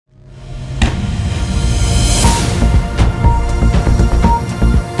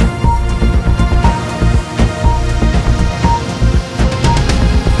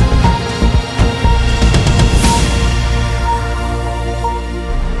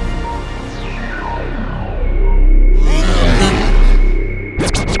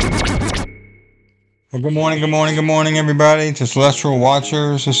Well, good morning, everybody. To Celestial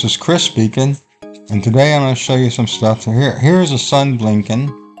Watchers, this is Chris speaking, and today I'm going to show you some stuff. So here's the sun blinking,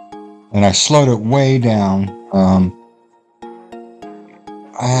 and I slowed it way down.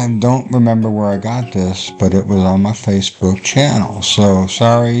 I don't remember where I got this, but it was on my Facebook channel. So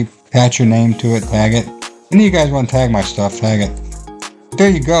sorry, attach your name to it, tag it. Any of you guys want to tag my stuff, tag it. There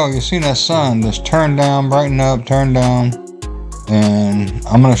you go. You see that sun just turn down, brighten up, turn down. And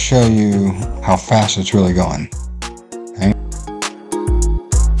I'm going to show you how fast it's really going. Okay.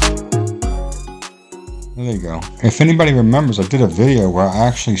 There you go. If anybody remembers, I did a video where I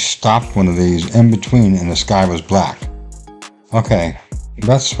actually stopped one of these in between and the sky was black. Okay,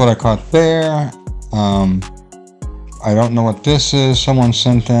 that's what I caught there. I don't know what this is. Someone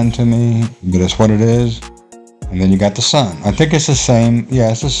sent that to me, but it's what it is. And then you got the sun. I think it's the same.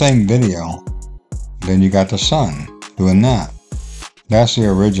 Yeah, it's the same video. Then you got the sun doing that. That's the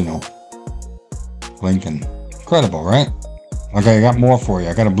original. Blinking. Incredible, right? Okay, I got more for you.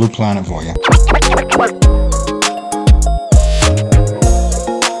 I got a blue planet for you.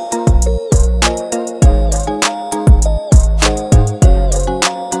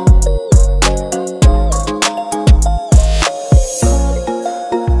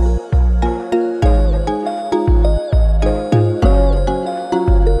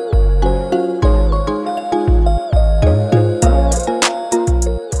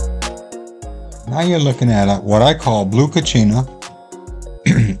 Now you're looking at what I call blue Kachina.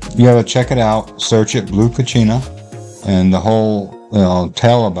 You have to check it out, search it, blue Kachina, and the whole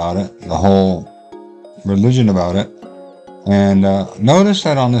tale about it, the whole religion about it. And notice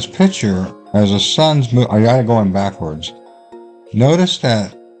that on this picture, as the sun's moving, I gotta go in backwards. Notice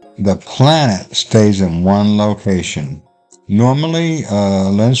that the planet stays in one location. Normally,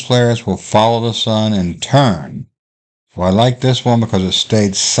 lens flares will follow the sun and turn. Well, I like this one because it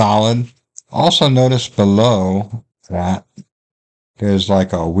stayed solid. Also notice below that there's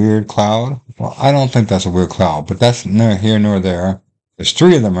like a weird cloud. Well, I don't think that's a weird cloud, but that's neither here nor there. There's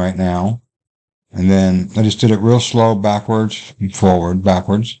 3 of them right now. And then I just did it real slow, backwards, forward,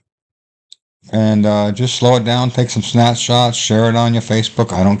 backwards. And just slow it down, take some snapshots, share it on your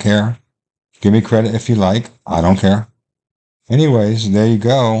Facebook. I don't care. Give me credit if you like. I don't care. Anyways, there you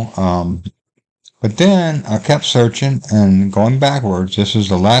go. But then I kept searching and going backwards. This is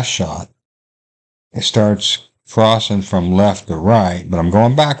the last shot. It starts crossing from left to right, but I'm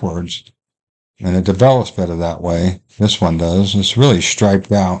going backwards, and it develops better that way. This one does. It's really striped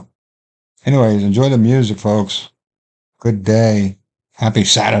out. Anyways, enjoy the music, folks. Good day. Happy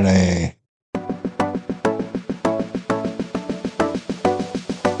Saturday.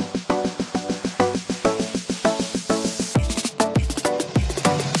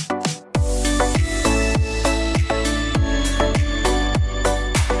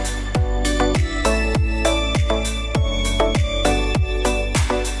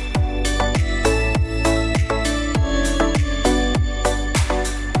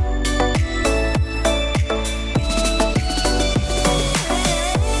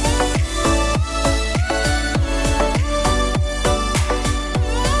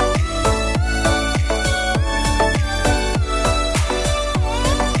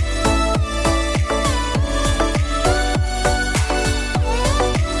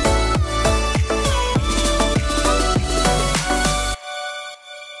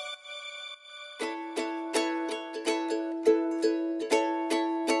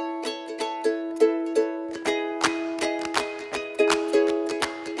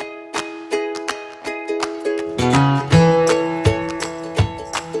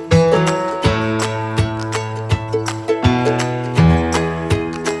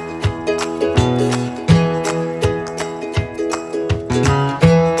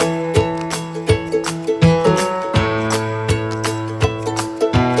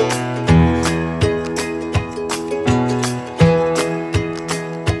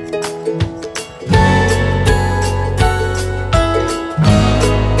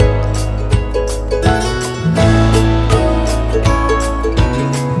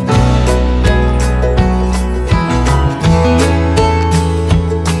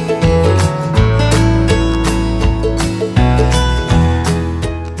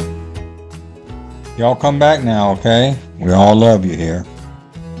 Y'all come back now, okay? We all love you here.